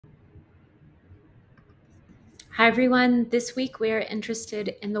Hi, everyone. This week we are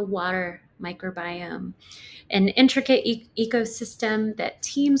interested in the water microbiome, an intricate ecosystem that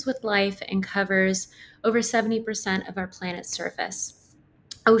teems with life and covers over 70% of our planet's surface.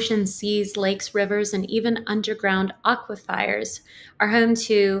 Oceans, seas, lakes, rivers, and even underground aquifers are home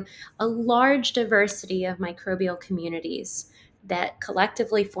to a large diversity of microbial communities that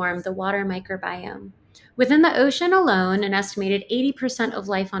collectively form the water microbiome. Within the ocean alone, an estimated 80% of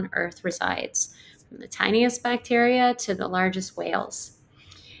life on Earth resides, from the tiniest bacteria to the largest whales.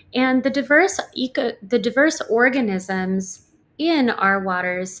 And the diverse organisms in our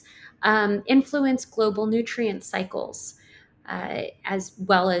waters influence global nutrient cycles, as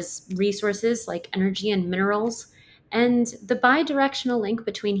well as resources like energy and minerals. And the bidirectional link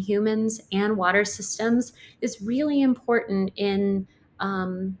between humans and water systems is really important in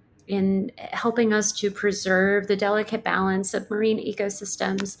helping us to preserve the delicate balance of marine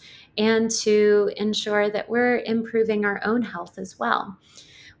ecosystems and to ensure that we're improving our own health as well.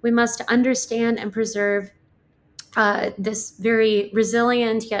 We must understand and preserve this very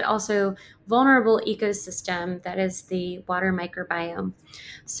resilient yet also vulnerable ecosystem that is the water microbiome.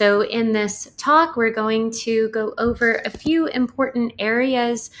 So in this talk, we're going to go over a few important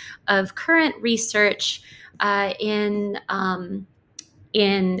areas of current research in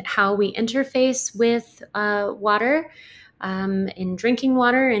how we interface with water, in drinking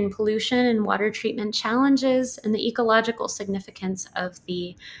water, in pollution and water treatment challenges, and the ecological significance of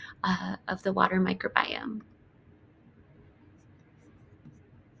the water microbiome.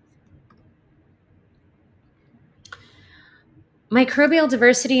 Microbial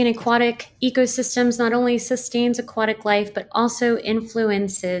diversity in aquatic ecosystems not only sustains aquatic life, but also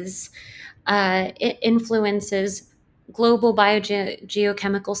influences global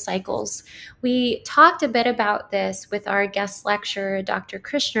biogeochemical cycles. We talked a bit about this with our guest lecturer, Dr.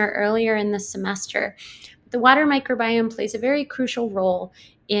 Krishner, earlier in the semester. The water microbiome plays a very crucial role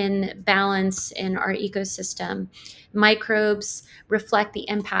in balance in our ecosystem. Microbes reflect the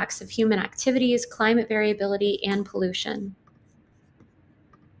impacts of human activities, climate variability, and pollution.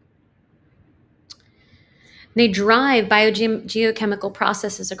 They drive biogeochemical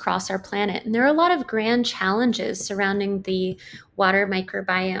processes across our planet. And there are a lot of grand challenges surrounding the water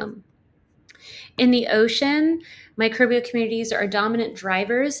microbiome. In the ocean, microbial communities are dominant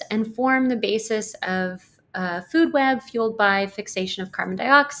drivers and form the basis of a food web fueled by fixation of carbon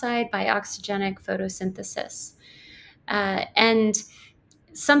dioxide by oxygenic photosynthesis. And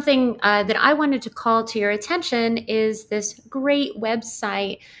something that I wanted to call to your attention is this great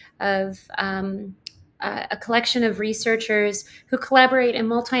website of a collection of researchers who collaborate in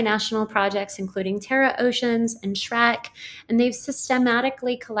multinational projects, including Terra Oceans and SHREC, and they've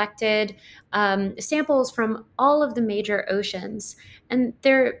systematically collected samples from all of the major oceans. And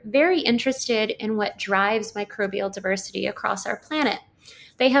they're very interested in what drives microbial diversity across our planet.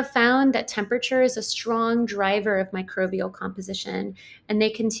 They have found that temperature is a strong driver of microbial composition, and they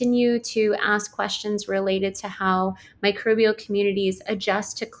continue to ask questions related to how microbial communities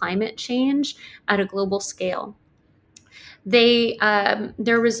adjust to climate change at a global scale. Their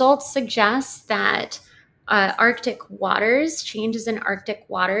results suggest that changes in Arctic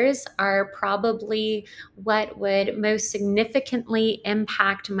waters are probably what would most significantly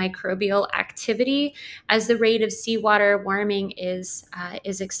impact microbial activity, as the rate of seawater warming is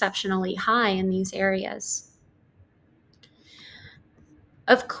exceptionally high in these areas.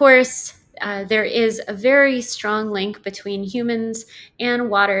 Of course, there is a very strong link between humans and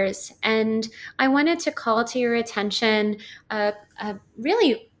waters. And I wanted to call to your attention,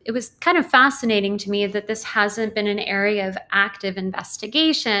 really, it was kind of fascinating to me that this hasn't been an area of active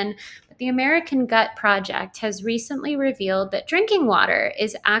investigation. But the American Gut Project has recently revealed that drinking water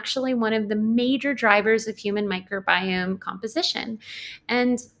is actually one of the major drivers of human microbiome composition.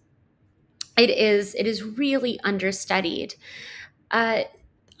 And it is really understudied.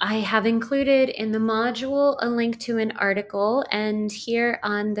 I have included in the module a link to an article, and here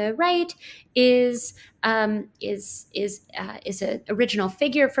on the right is an original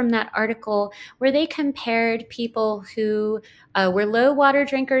figure from that article where they compared people who were low water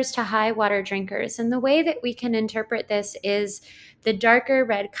drinkers to high water drinkers. And the way that we can interpret this is the darker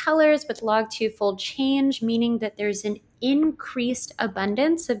red colors with log 2-fold change, meaning that there's an increased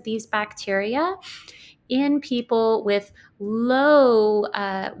abundance of these bacteria in people with low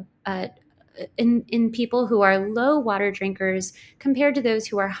in people who are low water drinkers compared to those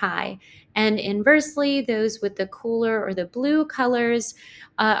who are high. And inversely, those with the cooler or the blue colors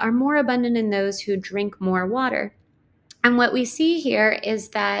are more abundant in those who drink more water. And what we see here is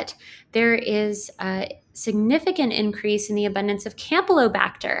that there is significant increase in the abundance of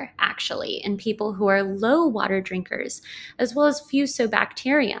Campylobacter, actually, in people who are low water drinkers, as well as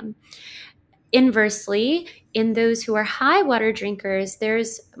Fusobacterium. Inversely, in those who are high water drinkers,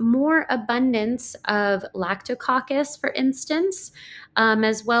 there's more abundance of Lactococcus, for instance,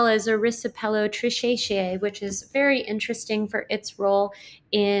 as well as Erysipelas trichet, which is very interesting for its role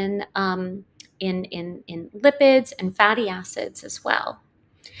in lipids and fatty acids as well.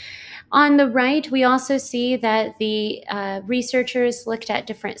 On the right, we also see that the researchers looked at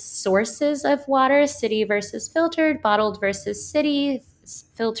different sources of water, city versus filtered, bottled versus city,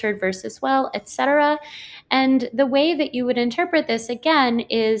 filtered versus well, etc. And the way that you would interpret this, again,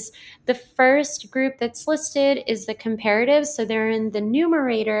 is the first group that's listed is the comparative, so they're in the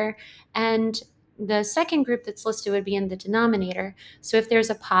numerator, and the second group that's listed would be in the denominator. So if there's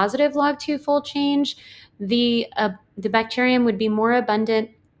a positive log 2 fold change, the bacterium would be more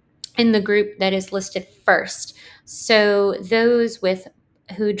abundant in the group that is listed first. So those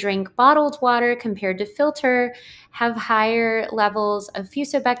who drink bottled water compared to filter have higher levels of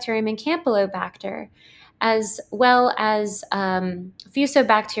Fusobacterium and Campylobacter, as well as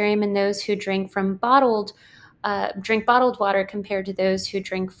Fusobacterium in those who drink bottled water compared to those who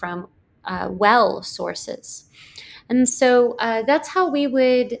drink from well sources. And so that's how we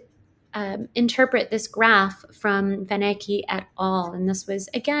would interpret this graph from Vanecki et al. And this was,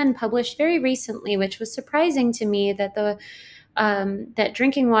 again, published very recently, which was surprising to me that that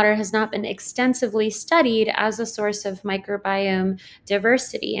drinking water has not been extensively studied as a source of microbiome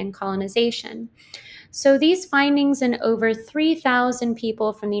diversity and colonization. So these findings in over 3,000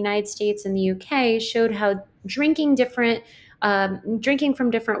 people from the United States and the UK showed how drinking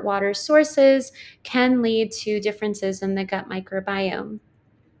from different water sources can lead to differences in the gut microbiome.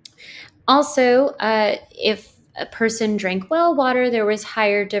 Also, if a person drank well water, there was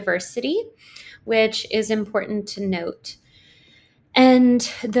higher diversity, which is important to note. And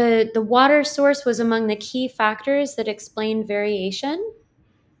the water source was among the key factors that explained variation.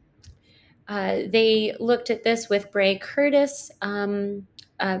 They looked at this with Bray-Curtis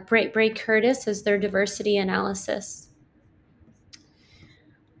as their diversity analysis.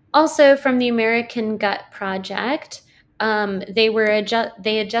 Also, from the American Gut Project,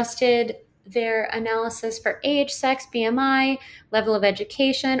 they adjusted their analysis for age, sex, BMI, level of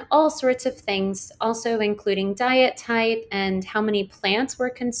education, all sorts of things, also including diet type and how many plants were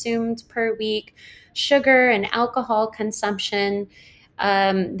consumed per week, sugar and alcohol consumption.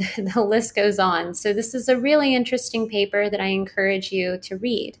 The list goes on. So this is a really interesting paper that I encourage you to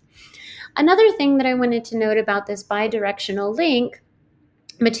read. Another thing that I wanted to note about this bidirectional link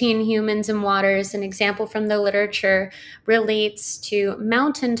between humans and waters, an example from the literature relates to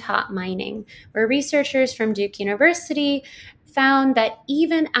mountaintop mining, where researchers from Duke University found that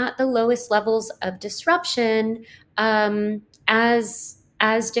even at the lowest levels of disruption, as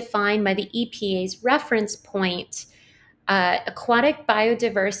defined by the EPA's reference point, aquatic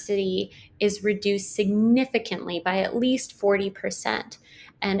biodiversity is reduced significantly by at least 40%.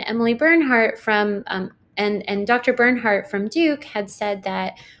 And Emily Bernhardt and Dr. Bernhardt from Duke had said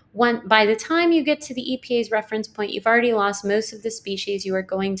that by the time you get to the EPA's reference point, you've already lost most of the species you are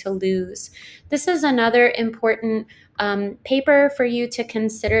going to lose. This is another important paper for you to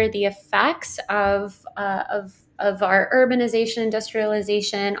consider the effects of our urbanization,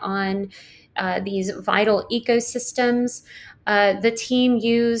 industrialization on these vital ecosystems. The team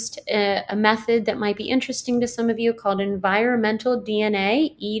used a method that might be interesting to some of you called environmental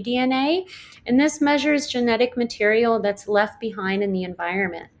DNA, eDNA, and this measures genetic material that's left behind in the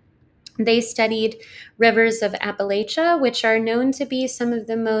environment. They studied rivers of Appalachia, which are known to be some of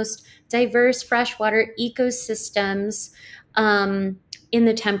the most diverse freshwater ecosystems in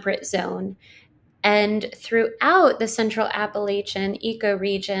the temperate zone. And throughout the central Appalachian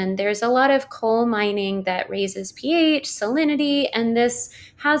ecoregion, there's a lot of coal mining that raises pH, salinity, and this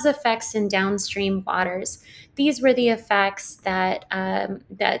has effects in downstream waters. These were the effects that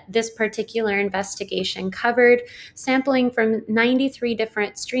this particular investigation covered, sampling from 93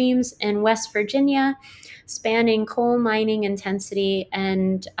 different streams in West Virginia, spanning coal mining intensity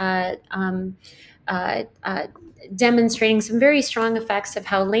and demonstrating some very strong effects of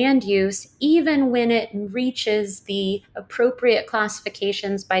how land use, even when it reaches the appropriate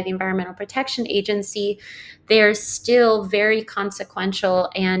classifications by the Environmental Protection Agency, they're still very consequential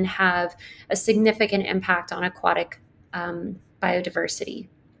and have a significant impact on aquatic biodiversity.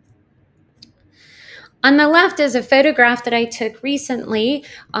 On the left is a photograph that I took recently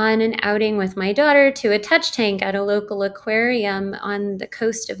on an outing with my daughter to a touch tank at a local aquarium on the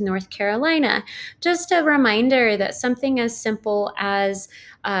coast of North Carolina. Just a reminder that something as simple as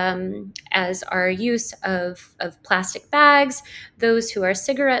our use of plastic bags, those who are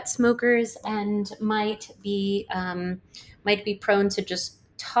cigarette smokers and might be prone to just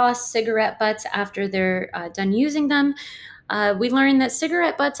toss cigarette butts after they're done using them. We learned that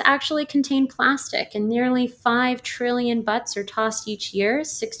cigarette butts actually contain plastic, and nearly 5 trillion butts are tossed each year.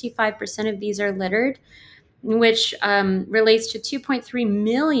 65% of these are littered, which relates to 2.3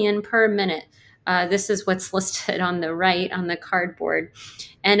 million per minute. This is what's listed on the right on the cardboard.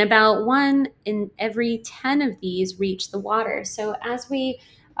 And about 1 in every 10 of these reach the water. So as we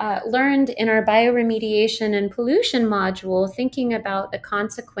learned in our bioremediation and pollution module, thinking about the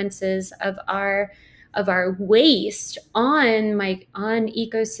consequences of our waste on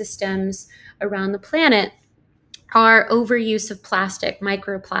ecosystems around the planet, our overuse of plastic,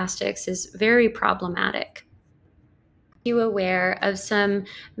 microplastics, is very problematic. You aware of some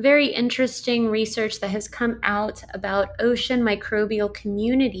very interesting research that has come out about ocean microbial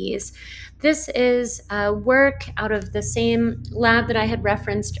communities. This is work out of the same lab that I had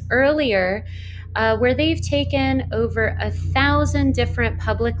referenced earlier, where they've taken over 1,000 different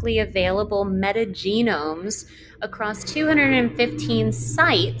publicly available metagenomes across 215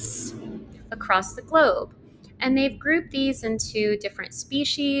 sites across the globe. And they've grouped these into different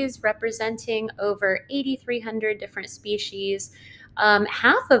species, representing over 8,300 different species,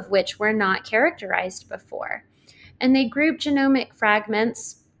 half of which were not characterized before. And they group genomic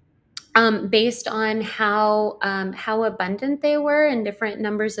fragments based on how abundant they were in different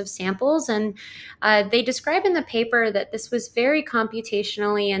numbers of samples. And they describe in the paper that this was very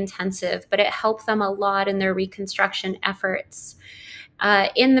computationally intensive, but it helped them a lot in their reconstruction efforts.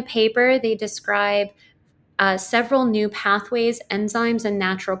 In the paper, they describe several new pathways, enzymes, and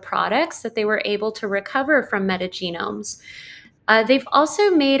natural products that they were able to recover from metagenomes. They've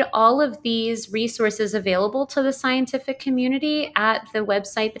also made all of these resources available to the scientific community at the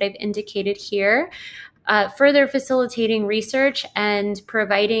website that I've indicated here, further facilitating research and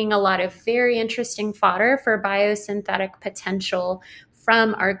providing a lot of very interesting fodder for biosynthetic potential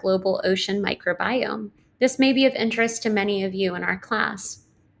from our global ocean microbiome. This may be of interest to many of you in our class.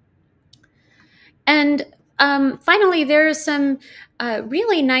 And finally, there are some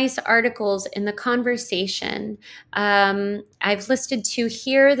really nice articles in the conversation. I've listed 2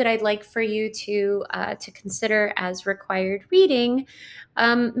 here that I'd like for you to consider as required reading.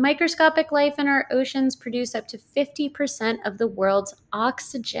 Microscopic life in our oceans produce up to 50% of the world's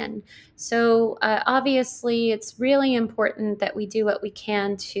oxygen. So obviously, it's really important that we do what we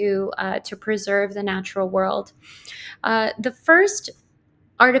can to preserve the natural world. The first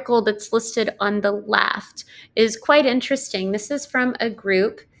article that's listed on the left is quite interesting. This is from a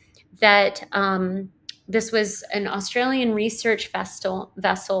group that this was an Australian research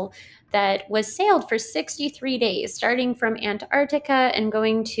vessel that was sailed for 63 days, starting from Antarctica and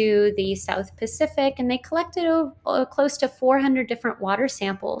going to the South Pacific, and they collected close to 400 different water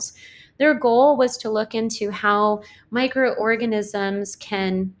samples. Their goal was to look into how microorganisms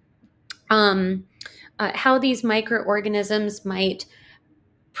can, how these microorganisms might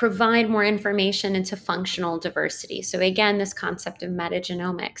provide more information into functional diversity. So again, this concept of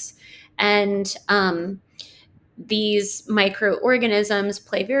metagenomics. And these microorganisms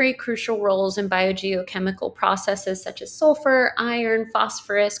play very crucial roles in biogeochemical processes such as sulfur, iron,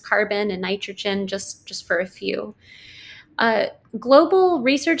 phosphorus, carbon, and nitrogen, just for a few. Global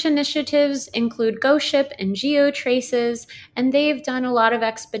research initiatives include GoShip and GeoTraces, and they've done a lot of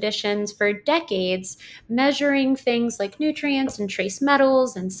expeditions for decades measuring things like nutrients and trace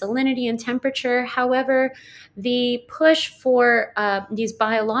metals and salinity and temperature. However, the push for these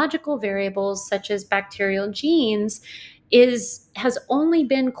biological variables such as bacterial genes has only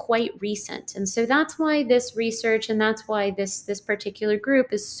been quite recent. And so that's why this research and that's why this particular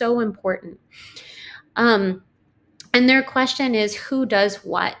group is so important. And their question is, who does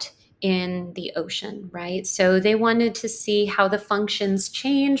what in the ocean, right? So they wanted to see how the functions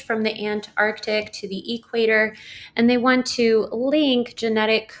change from the Antarctic to the equator, and they want to link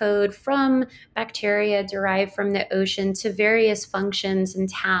genetic code from bacteria derived from the ocean to various functions and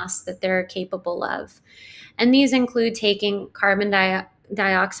tasks that they're capable of. And these include taking carbon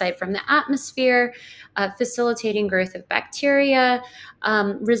dioxide from the atmosphere, facilitating growth of bacteria,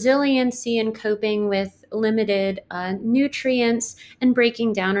 resiliency and coping with limited nutrients, and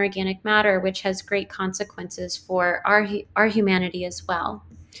breaking down organic matter, which has great consequences for our humanity as well.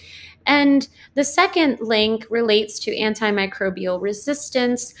 And the second link relates to antimicrobial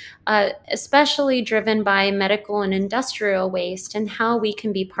resistance, especially driven by medical and industrial waste, and how we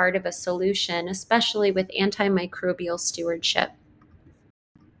can be part of a solution, especially with antimicrobial stewardship.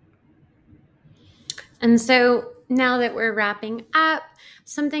 And so now that we're wrapping up,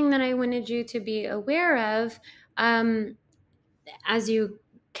 something that I wanted you to be aware of, as you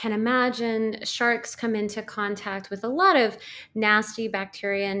can imagine, sharks come into contact with a lot of nasty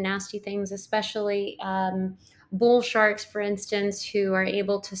bacteria and nasty things, especially bull sharks, for instance, who are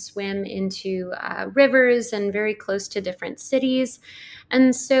able to swim into rivers and very close to different cities.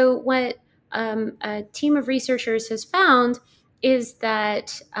 And so, what a team of researchers has found is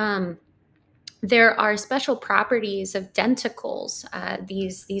that there are special properties of denticles,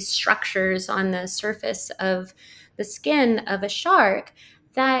 these structures on the surface of the skin of a shark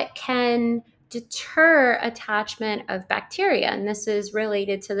that can deter attachment of bacteria. And this is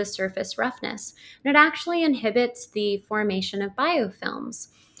related to the surface roughness. And it actually inhibits the formation of biofilms.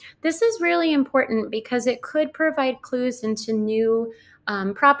 This is really important because it could provide clues into new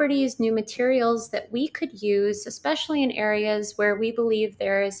properties, new materials that we could use, especially in areas where we believe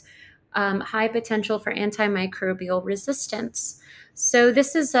there is high potential for antimicrobial resistance. So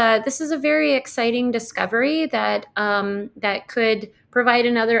this is a very exciting discovery that that could provide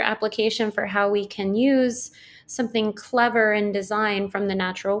another application for how we can use something clever in design from the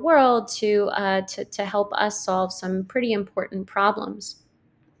natural world to help us solve some pretty important problems.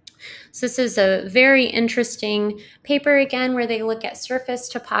 So this is a very interesting paper again, where they look at surface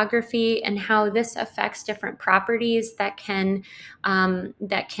topography and how this affects different properties that can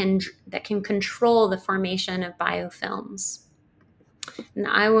control the formation of biofilms. And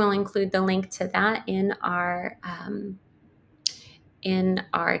I will include the link to that in our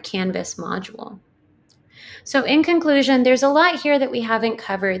Canvas module. So in conclusion, there's a lot here that we haven't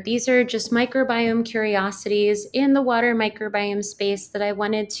covered. These are just microbiome curiosities in the water microbiome space that I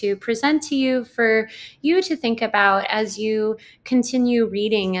wanted to present to you for you to think about as you continue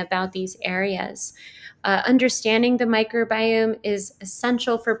reading about these areas. Understanding the microbiome is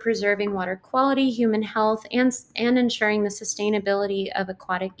essential for preserving water quality, human health, and ensuring the sustainability of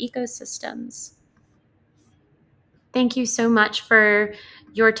aquatic ecosystems. Thank you so much for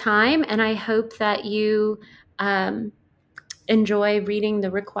your time, and I hope that you enjoy reading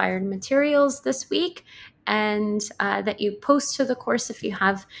the required materials this week, and that you post to the course if you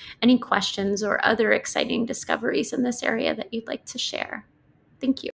have any questions or other exciting discoveries in this area that you'd like to share. Thank you.